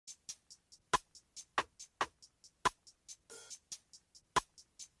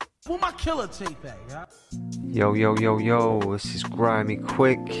Where my Killa Tape at, yeah? Yo, yo, yo, yo, this is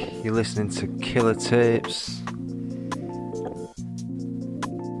GrimeeQuick. You're listening to Killa Tapes.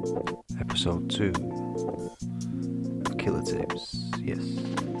 Episode 2 of Killa Tapes, yes.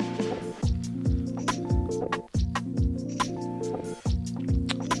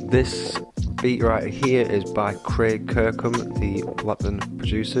 This beat right here is by Kirkham, the Blackburn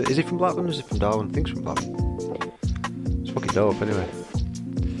producer. Is he from Blackburn or is he from Darwin? I think he's from Blackburn. It's fucking dope anyway.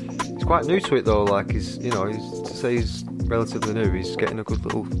 He's quite new to it though, like he's to say he's relatively new, he's getting a good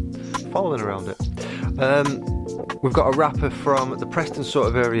little following around it. We've got a rapper from the Preston sort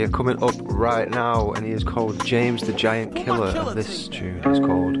of area coming up right now, and he is called James the Giant Killer, and this tune is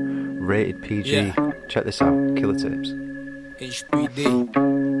called Rated PG. Yeah. Check this out, Killa Tapes. HBD,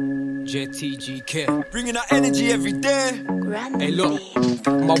 JTGK, bringing out energy every day. Hey look,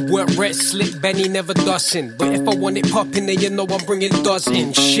 my work red slick, Benny never doesn't. But if I want it popping, then you know I'm bringing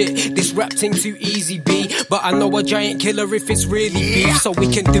dozen. Shit, this rap thing too easy, B. But I know a giant killer if it's really beef. So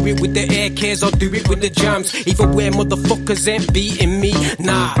we can do it with the air cares or do it with the jams. Even where motherfuckers ain't beating me.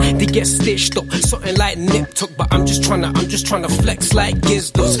 Nah, they get stitched up, something like nip tuck. But I'm just trying to flex like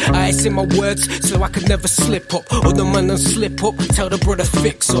Giz does. I say my words so I could never slip up. Or the man don't slip up, tell the brother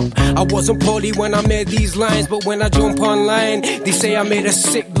fix up. I wasn't poorly when I made these lines, but when I jump online, they say I made a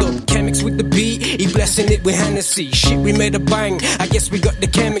sick look. Chemics with the beat, he blessing it with Hennessy. Shit, we made a bang, I guess we got the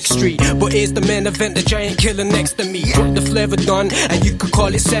chemistry. But here's the main event, the giant killer next to me. Drop the flavor done, and you could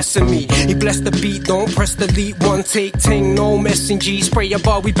call it sesame. He blessed the beat, don't press delete. One take ting, no messing G. Spray a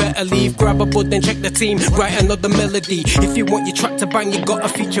bar, we better leave. Grab a bud, then check the team, write another melody. If you want your track to bang, you gotta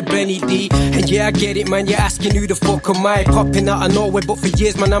feature Benny D. And yeah, I get it, man, you're asking who the fuck am I? Popping out of nowhere, but for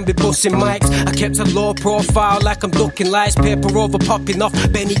years, man, I'm been busting mics. I kept a low profile like I'm ducking lies. Paper over popping off,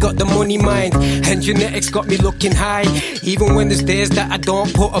 Benny got the money mind. And genetics got me looking high. Even when there's days that I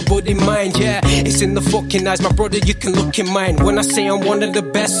don't put a bud in mind. Yeah, it's in the fucking eyes, my brother, you can look in mine. When I say I'm one of the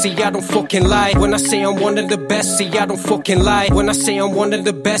best, see I don't fucking lie. When I say I'm one of the best, see I don't fucking lie. When I say I'm one of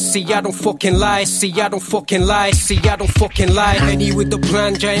the best, see I don't fucking lie. See I don't fucking lie, see I don't fucking lie. Benny with the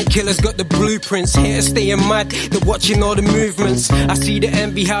plan, giant killers got the blueprints. Here staying mad, they're watching all the movements. I see the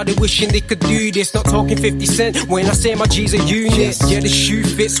envy, how they wishing they could do this. Not talking 50 cent when I say my G's are units. Yeah, the shoe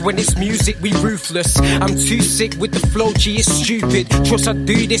fits when it's music, we ruthless. I'm too sick with the flow, G, it's stupid. Trust I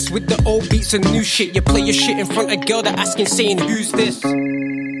do this with the old beats and new shit. You play your shit in front of girl that asking, saying, who's this?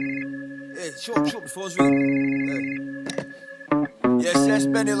 Yeah, shut before it's reading. Yes, yes,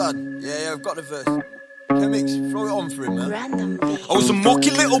 Benny lad. Yeah, I've got the verse. Chemics, throw it on for him, man. I was a mucky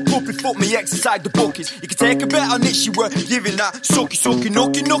little puppy, fuck me ex inside the buckets. You could take a bet on it, she were giving that sucky,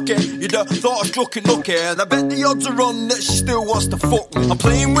 nookie. You'd have thought I struck it lucky, and I bet the odds are on that she still wants to fuck me. I'm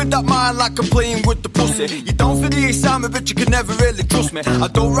playing with that mind like I'm playing with the pussy. You don't for the excitement, but you can never really trust me. I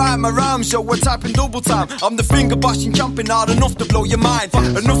don't write my rhymes, so we're typing double time. I'm the finger bashing, jumping hard enough to blow your mind.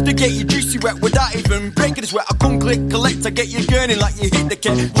 Enough to get you juicy wet without even breaking the sweat. I come click, collect, I get you gurning like you hit the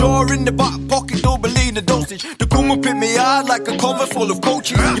cat. Jaw in the back pocket, doubling the dosage. To come up in me hard like a cover full of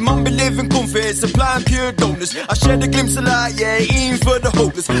coaches. Your mum be living comfort, supplying pure donors. I shed a glimpse of light, yeah, eating for the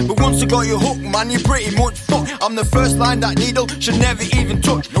hopeless. But once I got you hooked, man, you're pretty much fucked. I'm the first line that needle should never even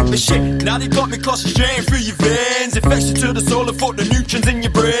touch. The shit, now they got me coursing straight through your veins. Infection to the soul and fuck the nutrients in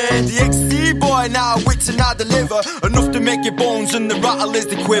your brain. The XC boy now, wits and I deliver. Enough to make your bones and the rattle is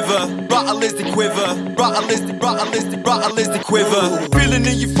the quiver. Rattle is the quiver. Rattle is the quiver. Feeling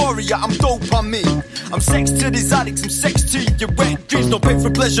the euphoria, I'm dope on me. I'm sex to these addicts, I'm sex to your wet dreams. No pay for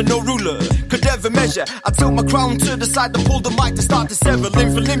pleasure, no ruler could ever measure. I tilt my crown to the side to pull the mic to start to sever.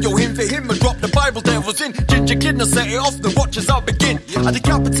 Limb for limb, yo, him for him, I drop the Bible devils in. Ginger kid, now set it off, the watch as I begin. I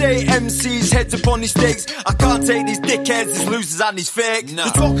decapitate MCs, heads upon these stakes. I can't take these dickheads, these losers and these fake. They're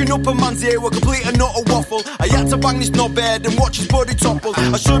talking up a man's ear, we're complete and not a waffle. I had to bang this knobhead and watch his body topple.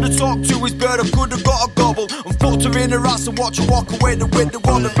 I should've talked to his bird, I could've got a gobble. And fucked her in her ass and watch her walk away with the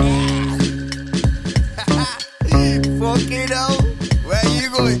wallet. Fucking hell, where you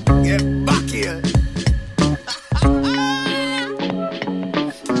going? Get back here.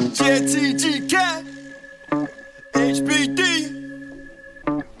 JTGK, HBD,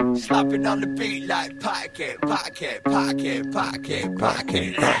 slapping on the beat like pancake.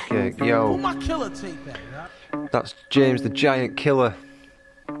 Yo, Where my Killa Tape at, yeah? that's James the Giant Killer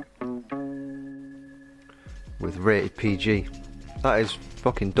with Rated PG. That is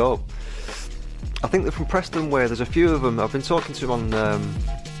fucking dope. I think they're from Preston Way. There's a few of them. I've been talking to him on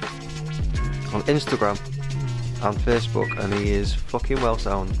Instagram and Facebook, and he is fucking well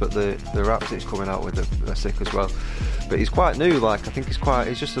sound. But the raps that he's coming out with are sick as well. But he's quite new. Like, I think he's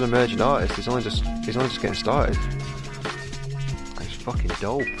just an emerging artist. He's only just getting started. He's fucking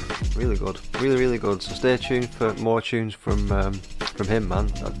dope. Really good. Really good. So stay tuned for more tunes from him,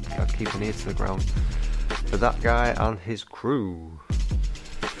 man. I'd keep an ear to the ground for that guy and his crew.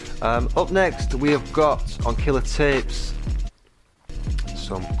 Up next, we have got on Killa Tapes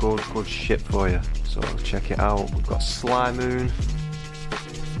some good shit for you. So check it out. We've got Sly Moon,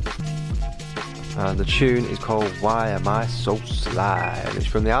 and the tune is called Why Am I So Sly? And it's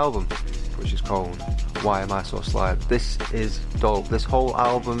from the album, which is called Why Am I So Sly? This is dope. This whole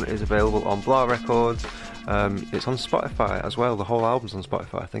album is available on Blah Records. It's on Spotify as well. The whole album's on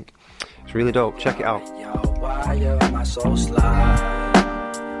Spotify, I think. It's really dope. Check it out. Yo, why am I so sly?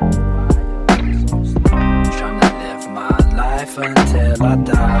 Trying to live my life until I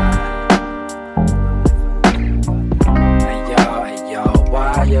die. Hey yo,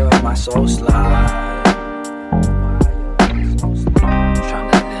 why am I so sly?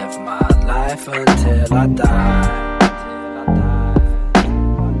 Trying to live my life until I die.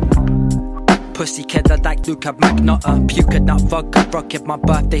 Pussy killer like Luca Magnotta. Puke not vodka, rockin' my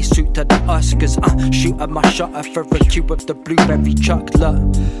birthday suit to the Oscars. Shootin' my shotter for a cue of the blueberry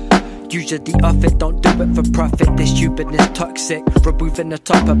chocolate. Usually off it, don't do it for profit. This Cuban is toxic. Removing the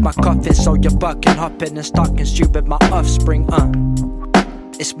top of my coffin, so you're bucking, hopping and start consuming my offspring.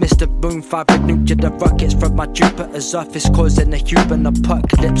 It's Mr. Moon, 5 nuclear rockets from my Jupiter's office, causing a human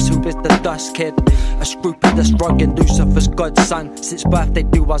apocalypse. Who is the dust kid? A scrupulous rogue and Lucifer's godson. Since birthday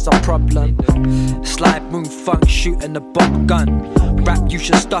knew was a problem. Slide moon funk, shooting a bomb gun. Rap, you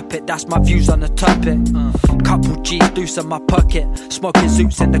should stop it, that's my views on the topic. Couple G's loose in my pocket, smoking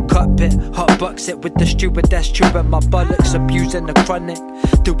zoots in the cockpit. Hot box it with the stewardess, chewing my bollocks, abusing the chronic.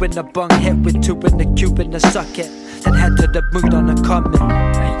 Doing the bung hit with 2 in the cube in the socket. Then head to the mood on the comment.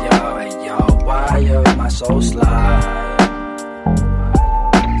 Hey yo, why am I so sly?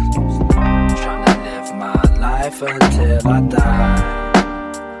 Tryna live my life until I die.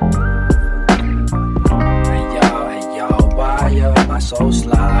 Hey yo, why am I so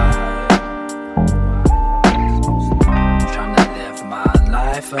sly? Tryna live my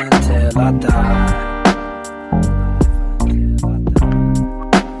life until I die.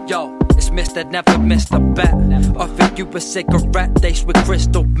 Yo, Mr. Never missed a bet. Offer you a cigarette, laced with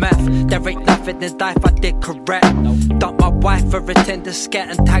crystal meth. There ain't nothing in life I did correct. Dumped my wife for a tender scat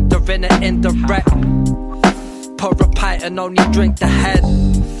and tagged her in an indirect. Pour a pint and only drink the head.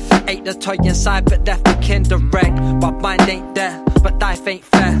 Ate the toy inside but left the Kinder Egg. My mind ain't there, but life ain't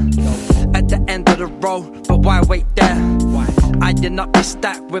fair. At the end of the road, but why wait there? Eyeing up the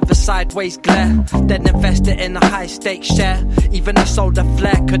stack with a sideways glare. Then invest it in a high stakes share. Even a soda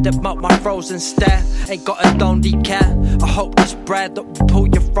flare could have melt my frozen stare. Ain't got a lonely care. I hope this bread that will pull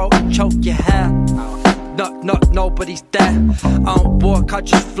your throat and choke your hair. Knock, knock, nobody's there. I don't walk, I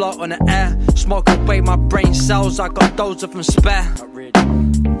just float on the air. Smoke away my brain cells, I got those of them spare.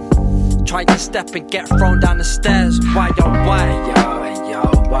 Try to step and get thrown down the stairs. Why, yo, why? Hey yo,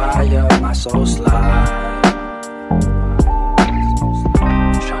 why am I so sly?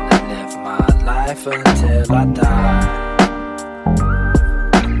 Tryna live my life until I die.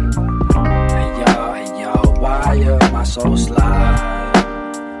 Hey yo, why am I so sly?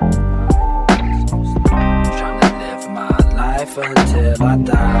 Tryna live my life until I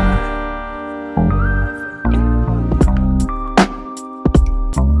die.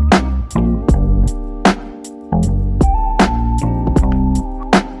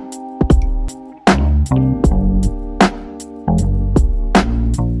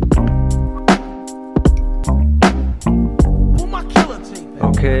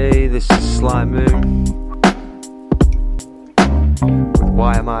 Okay, this is Sly Moon with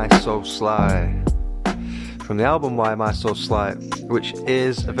Why Am I So Sly, from the album Why Am I So Sly, which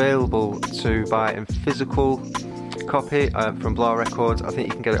is available to buy in physical copy from Blah Records. I think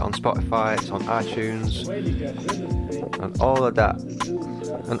you can get it on Spotify, it's on iTunes, and all of that.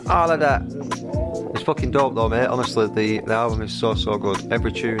 It's fucking dope though, mate. Honestly, the album is so good.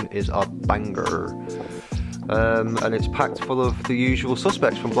 Every tune is a banger. And it's packed full of the usual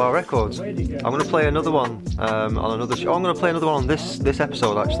suspects from Blah Records. I'm going to play another one on another show. I'm going to play another one on this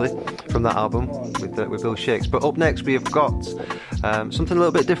episode actually from that album with Bill Shakes. But up next we have got something a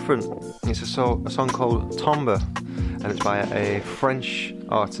little bit different. It's a song called Tomba, and it's by a French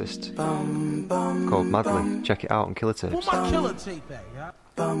artist called Madly. Check it out on Killa Tapes. Where my Killa Tape at, yeah?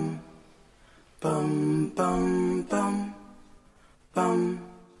 Bum, bum, bum, bum, bum,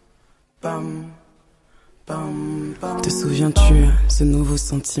 bum, Te souviens-tu, ce nouveau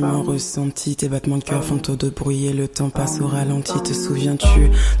sentiment ressenti, tes battements de cœur font taux de bruit et le temps passe au ralenti. Te souviens-tu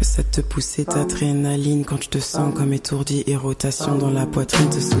de cette poussée d'adrénaline quand tu te sens comme étourdi et rotation dans la poitrine?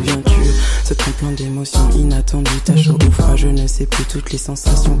 Te souviens-tu, ce tremplin d'émotions inattendues, t'as chaud ou froid, je ne sais plus, toutes les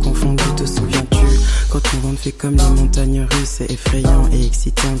sensations confondues. Te souviens-tu, quand ton ventre fait comme les montagnes russes, c'est effrayant et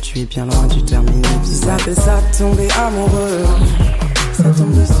excitant, tu es bien loin du terminus. Zap et zap, tomber amoureux, ça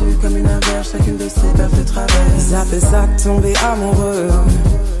tombe dessus comme une averse, chacune de ses pertes de travers. Zap et zap, tomber amoureux,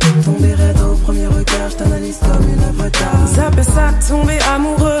 tomber raide au premier regard, je t'analyse comme une œuvre d'art. Zap et zap, tomber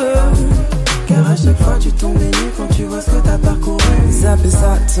amoureux, car à chaque fois tu tombes nu quand tu vois ce que t'as parcouru. Zap et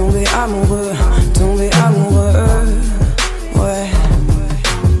zap, tomber amoureux, ouais,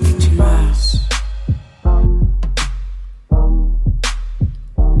 tu marches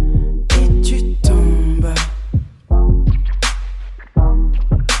et tu tombes.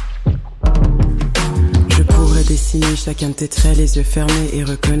 Dessiner chacun de tes traits, les yeux fermés, et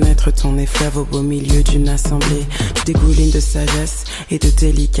reconnaître ton effleuve au beau milieu d'une assemblée. Tu dégoulines de sagesse et de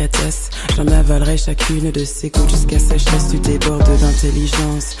délicatesse, j'en avalerai chacune de ces gouttes jusqu'à sécheresse. Tu débordes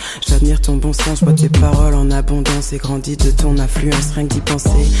d'intelligence, j'admire ton bon sens, je bois tes paroles en abondance et grandis de ton affluence. Rien que d'y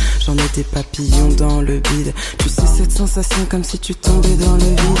penser, j'en ai des papillons dans le bide. Tu sais cette sensation comme si tu tombais dans le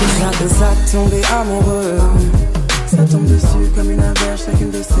vide. Zap et zap, tomber amoureux, ça tombe dessus comme une averse,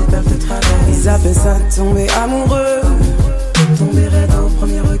 chacune de ses pertes de travers. Zap et zap, tomber amoureux, tomber raide au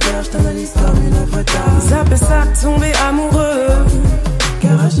premier regard, je t'analyse comme une œuvre d'art. Zap et zap, tomber amoureux,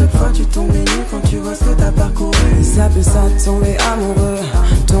 car à chaque fois tu tombes nu quand tu vois ce que t'as parcouru. Zap et zap, tomber amoureux,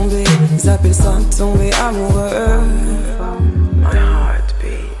 zap et zap, tomber amoureux. My heart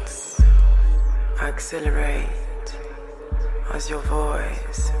beats, accelerate, as your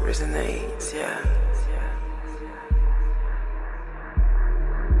voice resonates, yeah.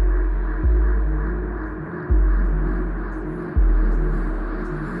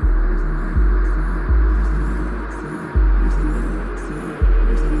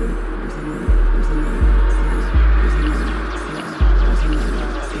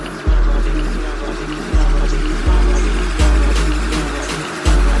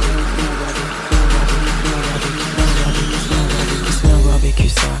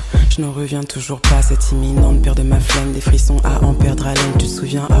 Je n'en reviens toujours pas, cette imminente perte de ma flemme, des frissons à en perdre haleine. Tu te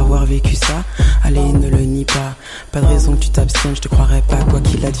souviens avoir vécu ça? Allez, ne le nie pas, pas de raison que tu t'abstiennes, je te croirais pas, quoi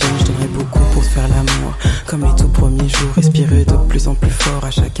qu'il advienne. Je donnerais beaucoup pour te faire l'amour, comme les tout premiers jours, respirer de plus en plus fort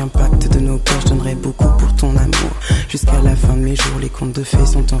à chaque impact de nos corps. Je donnerais beaucoup pour ton amour, jusqu'à la fin de mes jours. Les contes de fées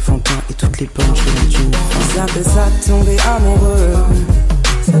sont enfantins et toutes les bonnes choses ont une fin. Zap et zap, tomber amoureux,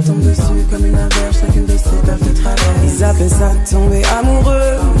 ça tombe dessus comme une averse, chacune de ses pertes de travers. Zap et zap, tomber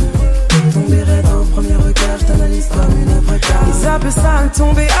amoureux, tomber raide au premier regard, je t'analyse comme une œuvre d'art. Zap et zap,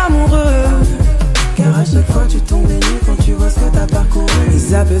 tomber amoureux, car à chaque fois tu tombes nu quand tu vois ce que t'as parcouru.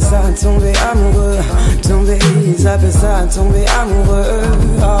 Zap et zap, tomber amoureux, zap et zap, tomber amoureux,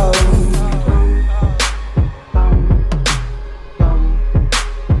 oh.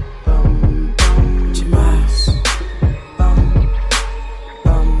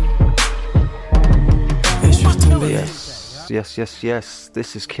 Yes.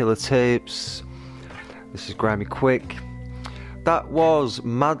 This is Killa Tapes. This is GrimeeQuick. That was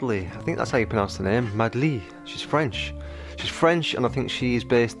Madly. I think that's how you pronounce the name. Madly. She's French. And I think she is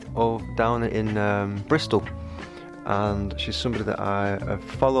based down in Bristol. And she's somebody that I have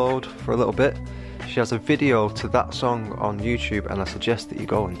followed for a little bit. She has a video to that song on YouTube, and I suggest that you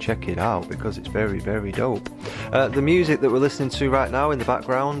go and check it out because it's very, very dope. The music that we're listening to right now in the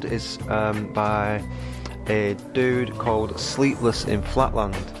background is by a dude called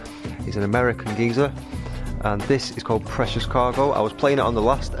Sleeplessinflatland. He's an American geezer, and this is called Precious Cargo. I was playing it on the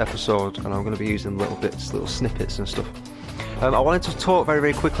last episode, and I'm going to be using little snippets and stuff. I wanted to talk very,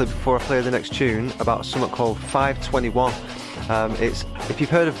 very quickly before I play the next tune about something called 521. If you've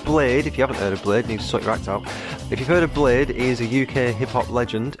heard of Blade, if you haven't heard of Blade, you need to sort your act out. If you've heard of Blade, he is a UK hip-hop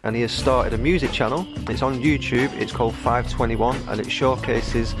legend, and he has started a music channel. It's on YouTube, it's called 521, and it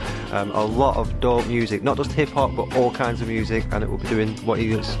showcases a lot of dope music, not just hip-hop, but all kinds of music, and it will be doing what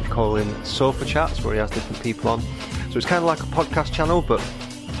he is calling sofa chats, where he has different people on. So it's kind of like a podcast channel, but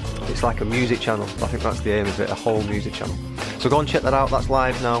it's like a music channel. I think that's the aim of it, a whole music channel. So go and check that out, that's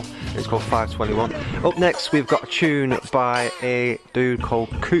live now. It's called 521. Up next, we've got a tune by a dude called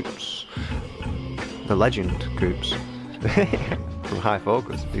Coops. The legend Coops. From High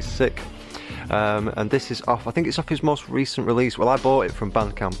Focus. He's sick. And this is off, I think it's off his most recent release. Well, I bought it from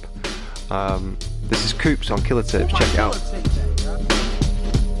Bandcamp. This is Coops on Killa Tapes. Check it out.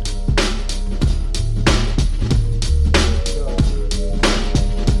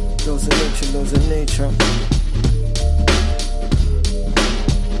 Yo, laws of nature, laws of nature.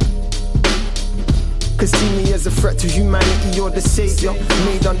 Cause see me as a threat to humanity, you're the savior.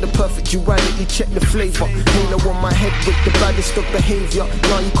 Made under perfect duality, check the flavor. Halo on my head with the baddest of behavior.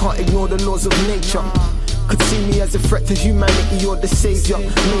 Now you can't ignore the laws of nature. Could see me as a threat to humanity, you're the savior.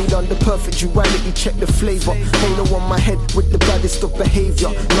 Made under perfect duality, check the flavor. Halo on my head with the baddest of behavior.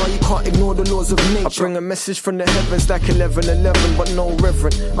 Now you can't ignore the laws of nature. I bring a message from the heavens like 11:11, but no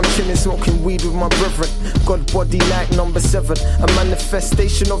reverend. I'm chilling smoking weed with my brethren. God body like number 7. A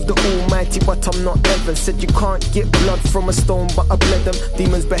manifestation of the almighty, but I'm not heaven. Said you can't get blood from a stone, but I bled them.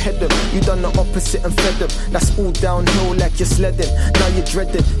 Demons behead them, you done the opposite and fed them. That's all downhill like you're sledding. Now you're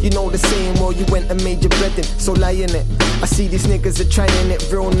dreading, you know the saying, well you went and made your bedding. So lie in it. I see these niggas are trying it.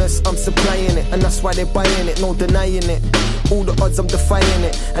 Realness, I'm supplying it. And that's why they're buying it, no denying it. All the odds, I'm defying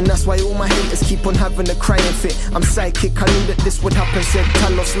it. And that's why all my haters keep on having a crying fit. I'm psychic, I knew that this would happen. Said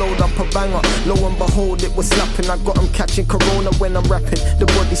Talos, load up a banger. Lo and behold, it was slapping. I got them catching corona when I'm rapping. The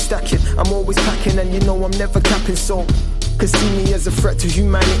body stacking, I'm always packing. And you know I'm never capping, so cause see me as a threat to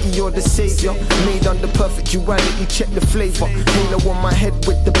humanity, you're the savior. Made under perfect duality, check the flavor. Halo on my head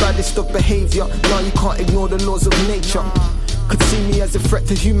with the baddest of behavior. Now you can't ignore the laws of nature. Could see me as a threat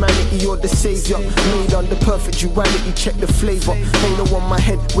to humanity, you're the savior. Made under perfect duality, check the flavor. Halo on my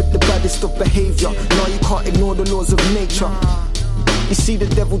head with the baddest of behavior. Now you can't ignore the laws of nature. You see the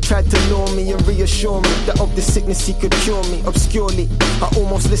devil tried to lure me and reassure me that of the sickness he could cure me obscurely. I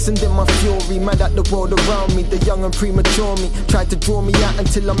almost listened in my fury, mad at the world around me. The young and premature me tried to draw me out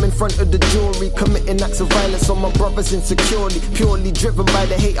until I'm in front of the jury, committing acts of violence on my brothers insecurely. Purely driven by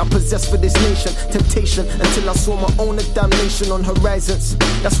the hate I possess for this nation. Temptation until I saw my own damnation on horizons.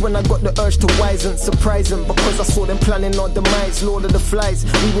 That's when I got the urge to wisen. Surprising because I saw them planning our demise. Lord of the Flies,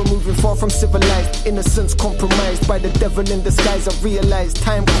 we were moving far from civilized. Innocence compromised by the devil in disguise. I realized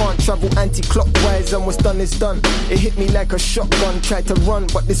time can't travel anti-clockwise, and what's done is done. It hit me like a shotgun, tried to run,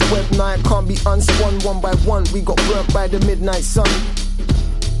 but this web night can't be unspun. One by one, we got burnt by the midnight sun.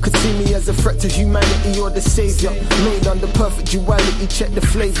 Could see me as a threat to humanity, you're the savior. Made under perfect duality, check the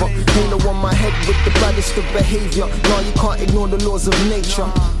flavor. Halo on my head with the baddest of behavior. Now you can't ignore the laws of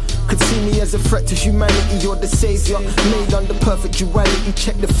nature. Could see me as a threat to humanity, you're the savior. Made under perfect duality,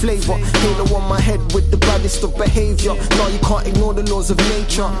 check the flavor. Halo on my head with the baddest of behavior. Now you can't ignore the laws of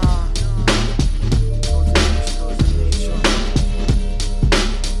nature.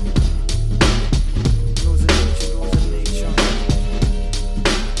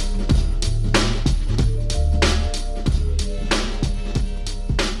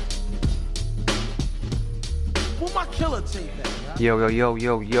 Where my Killa Tape at, right? Yo, yo, yo,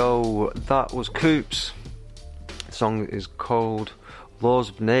 yo, yo. That was Coops. The song is called Laws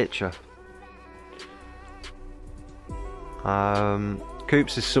of Nature.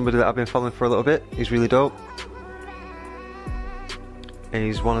 Coops is somebody that I've been following for a little bit. He's really dope.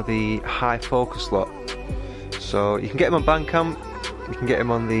 He's one of the High Focus lot. So you can get him on Bandcamp. You can get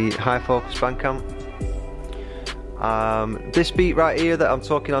him on the High Focus Bandcamp. This beat right here that I'm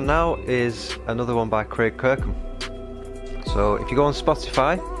talking on now is another one by Craig Kirkham. So if you go on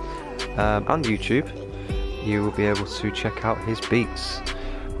Spotify and YouTube, you will be able to check out his beats.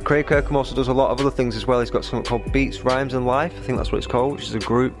 Craig Kirkham also does a lot of other things as well. He's got something called Beats, Rhymes and Life, I think that's what it's called, which is a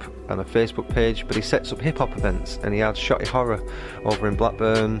group and a Facebook page, but he sets up hip-hop events, and he had Shotty Horror over in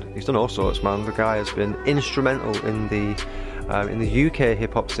Blackburn. He's done all sorts, man. The guy has been instrumental in the UK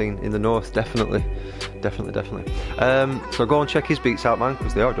hip-hop scene in the north, definitely. So go and check his beats out, man,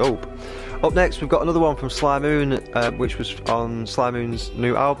 because they are dope. Up next, we've got another one from Sly Moon, which was on Sly Moon's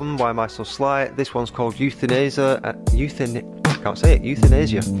new album, Why Am I So Sly? This one's called Euthanasia,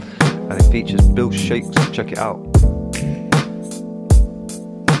 Euthanasia, and it features Bill Shakes. Check it out.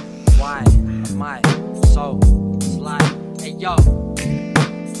 Why am I so sly? Hey yo,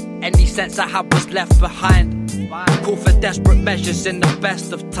 any sense I had was left behind. Call for desperate measures in the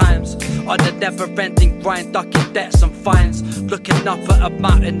best of times. On the never-ending grind, ducking debts and fines. Looking up at a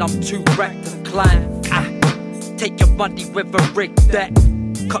mountain I'm too wrecked to climb. Take your money with a rigged deck.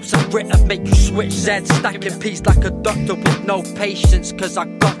 Cups of grit that make you switch Zed. Stacking peace like a doctor with no patience. Cause I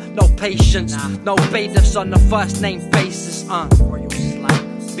got no patience. No bailiffs on the first name basis.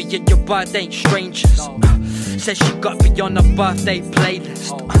 Me and your bird ain't strangers. Says she got me on a birthday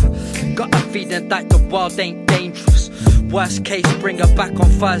playlist. Got a feeling that the world ain't dangerous. Worst case, bring her back on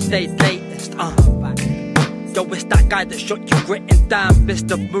Thursday latest. Yo, it's that guy that shot you written down.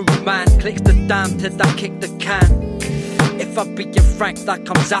 Mr. Mood Man clicks the dime till I kick the can. If I'm being frank like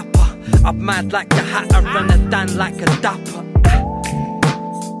I'm Zappa, I'm mad like the Hatter and a Dan like a Dapper.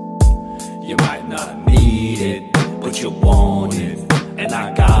 You might not need it, but you want it, and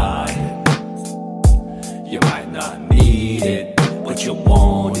I got it. but you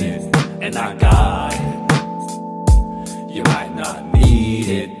want it, and I got it. You might not need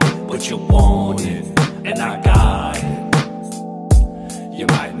it, but you want it, and I got it. You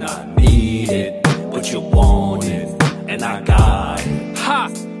might not need it, but you want it, and I got it.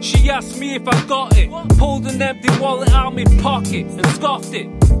 Ha! She asked me if I got it. Pulled an empty wallet out my pocket and scoffed it.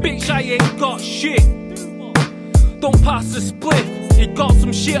 Bitch, I ain't got shit. Don't pass the split. He got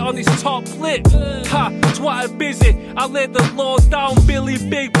some shit on his top lip. Ha, twat busy. I laid the law down. Billy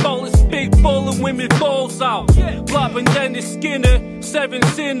Big Bullets, big bowling with me balls out. Blackburn Dennis Skinner, Seven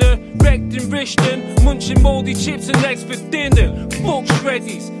Sinner, wrecked in Richmond, munching mouldy chips and eggs for dinner. Fuck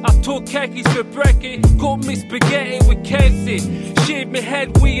shreddies. I took khakis for brekkie. Cut me spaghetti with Kessie. Shaved me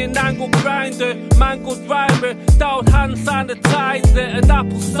head with an angle grinder. Mango driver, down hand sanitizer and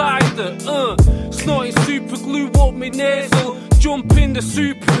apple cider. Snorting super glue up me nasal. Jump in the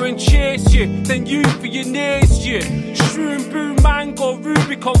super and chase you, then you for your nails you. Shroom, brew, mango,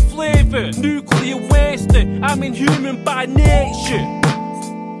 Rubicon flavour. Nuclear waster, I'm inhuman by nature.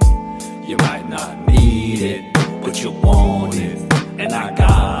 You might not need it, but you want it, and I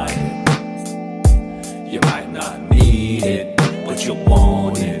got it. You might not need it, but you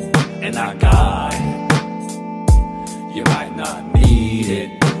want it, and I got it. You might not need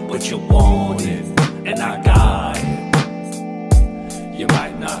it, but you want it, and I got it. You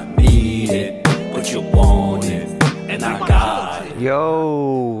might not need it, but you want it, and I got it.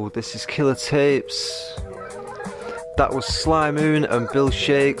 Yo, this is Killa Tapes. That was Sly Moon and Bill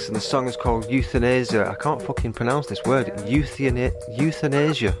Shakes, and the song is called Euthanasia. I can't fucking pronounce this word.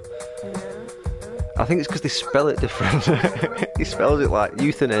 Euthanasia. I think it's because they spell it different. He spells it like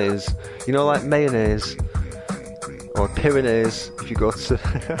euthanaise. You know, like mayonnaise. Or Pyrenees, if you go to...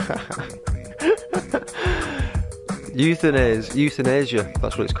 Euthanasia,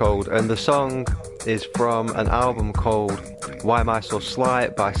 that's what it's called, and the song is from an album called Why Am I So Sly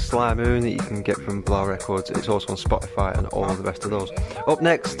by Sly Moon that you can get from Blau Records. It's also on Spotify and all of the rest of those. Up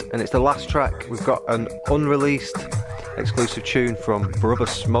next, and it's the last track, we've got an unreleased exclusive tune from Bruva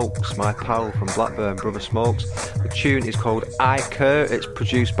Smokes, my pal from Blackburn, Bruva Smokes. The tune is called I Care. It's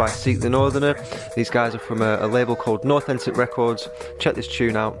produced by Seek the Northerner. These guys are from a label called Northentic Records. Check this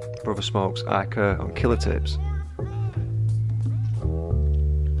tune out, Bruva Smokes, I Care on Killa Tapes.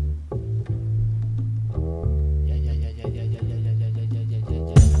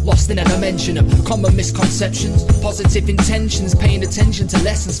 Lost in a dimension of common misconceptions, positive intentions, paying attention to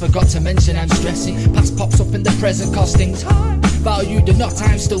lessons, forgot to mention I'm stressing. Past pops up in the present, costing time, valued or not,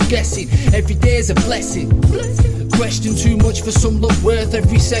 I'm still guessing. Every day is a blessing. Question too much for some love worth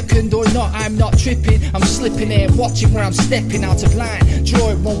every second or not, I'm not tripping. I'm slipping here, watching where I'm stepping out of line.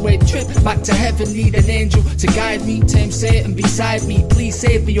 Drawing one-way trip back to heaven, need an angel to guide me. Tame Satan beside me, please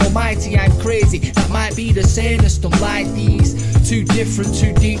save me almighty, I'm crazy. That might be the sanest, unlike these. Too different,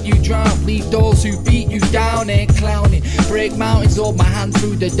 too deep, you drown. Leave those who beat you down, ain't clowning. Break mountains, hold my hand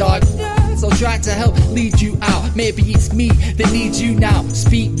through the darkness. I'll try to help lead you out. Maybe it's me that needs you now.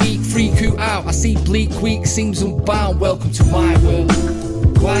 Speak, beat, freak you out. I see bleak, weak, seems unbound. Welcome to my world.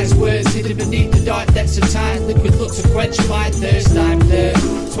 Wise words hidden beneath the dark depths of time. Liquid looks to quench my thirst. I'm there,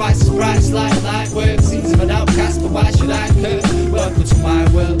 twice as bright as light work. Seems of an outcast, but why should I care? Welcome to my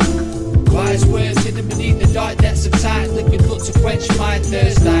world. Wise words hidden beneath the dark depths of time. Liquid look to quench my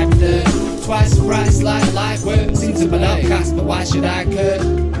thirst. I'm there, twice as bright as light work. Seems of an outcast, but why should I care?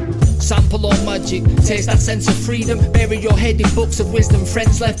 Sample or magic, taste that sense of freedom. Bury your head in books of wisdom,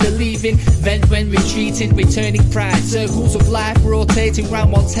 friends left believing. Vent when retreating, returning pride. Circles of life rotating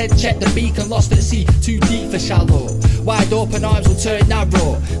round one's head. Check the beacon, lost at sea, too deep for shallow. Wide open arms will turn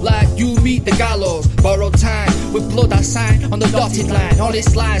narrow, like you meet the gallows. Borrowed time, with blood I sign on the dotted line.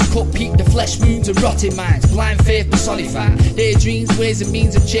 Honest lies, cut peak the flesh wounds and rotted minds. Blind faith personified, daydreams, ways and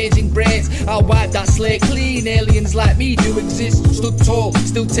means of changing brains. I'll wipe that slate clean, aliens like me do exist. Stood tall,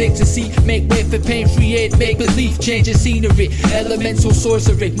 still take to see. Make way for pain, free aid, make belief, change the scenery. Elemental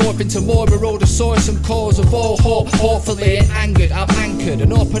sorcery, morph into more, erode the source and cause of all hope. Hopefully ain't angered, I'm anchored.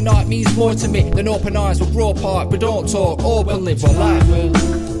 An open heart means more to me than open eyes will grow apart, but don't talk openly, but I will.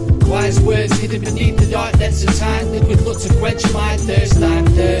 Wise words hidden beneath the dark depths of time. Liquid look to quench my thirst. I'm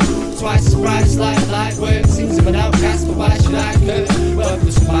there, twice as bright as light work. Seems of an outcast, but why should I care?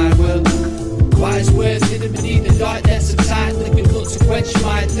 Welcome to my world. Wise words hidden beneath the dark depths of time. Liquid look to quench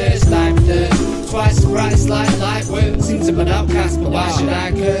my thirst. I'm there, twice as bright as light work. Seems of an outcast, but why should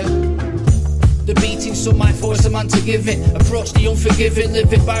I care? The beating Teaching some might force a man to give it. Approach the unforgiving,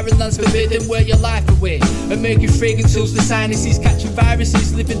 live in barren lands forbidden, wear your life away. And make you fragrance until the sinuses, catching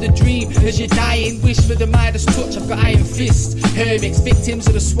viruses, living the dream as you're dying. Wish for the Midas touch, I've got iron fists. Hermits, victims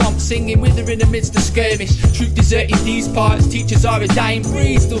of the swamp, singing with her in the midst of skirmish. Truth deserted these parts, teachers are a dying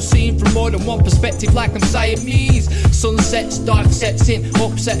breed. Still seen from more than one perspective like I'm Siamese. Sunsets, dark sets in,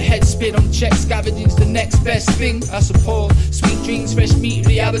 upset head spin on check, scavenging's the next best thing, I suppose. Sweet dreams, fresh meat in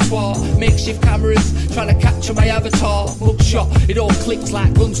the abattoir. Makeshift cameras, trying to capture my avatar. Mugshot, it all clicks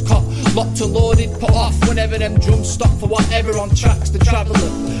like guns caught. Locked to loaded, put off whenever them drums stop. For whatever on tracks, the traveller.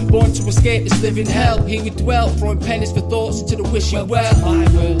 Born to escape this living hell. Here we dwell, throwing pennies for thoughts into the wishing well. My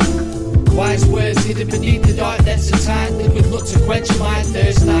world, wise words hidden beneath the dark depths of time. Liquid look to quench my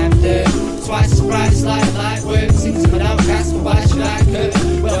thirst. I'm there, twice as bright as light work. Sings of an outcast, but why should I care?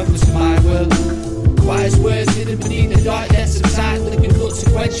 Welcome to my world. Wise words hidden beneath the dark depths of time. Liquid look to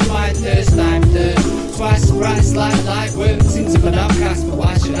quench my thirst. I'm there, twice as bright as light work. Sings of an outcast, but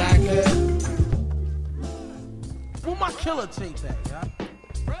why should I care? Where my Killa tape at, yeah?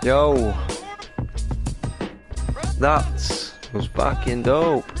 Yo, that was fucking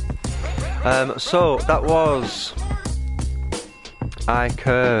dope. So that was I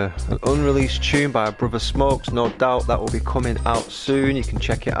Care, an unreleased tune by Bruva Smokes. No doubt that will be coming out soon. You can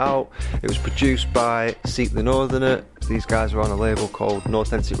check it out. It was produced by Seek the Northerner. These guys are on a label called No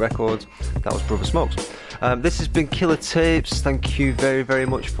Authentic Records. That was Bruva Smokes. This has been Killa Tapes. Thank you very, very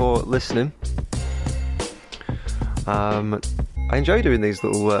much for listening. I enjoy doing these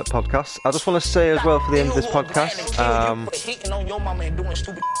little podcasts. I just want to say as well for the end of this podcast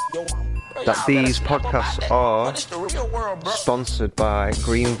that these podcasts are sponsored by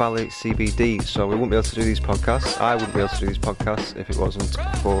Green Valley CBD, so we wouldn't be able to do these podcasts. I wouldn't be able to do these podcasts if it wasn't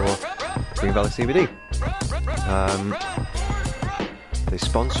for Green Valley CBD. They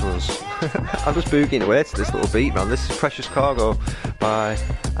sponsor us. I'm just boogieing away to this little beat, man. This is Precious Cargo by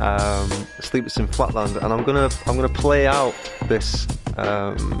Sleeplessinflatland, and I'm gonna play out this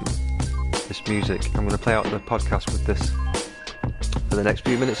this music. I'm gonna play out the podcast with this for the next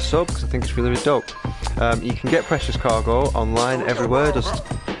few minutes or so because I think it's really, really dope. You can get Precious Cargo online everywhere. Just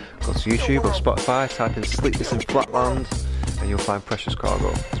go to YouTube or Spotify, type in Sleeplessinflatland, and you'll find Precious Cargo.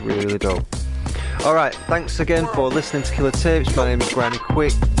 It's really, really dope. Alright, thanks again for listening to Killa Tapes. My name is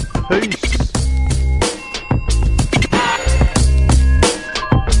GrimeeQuick. Peace!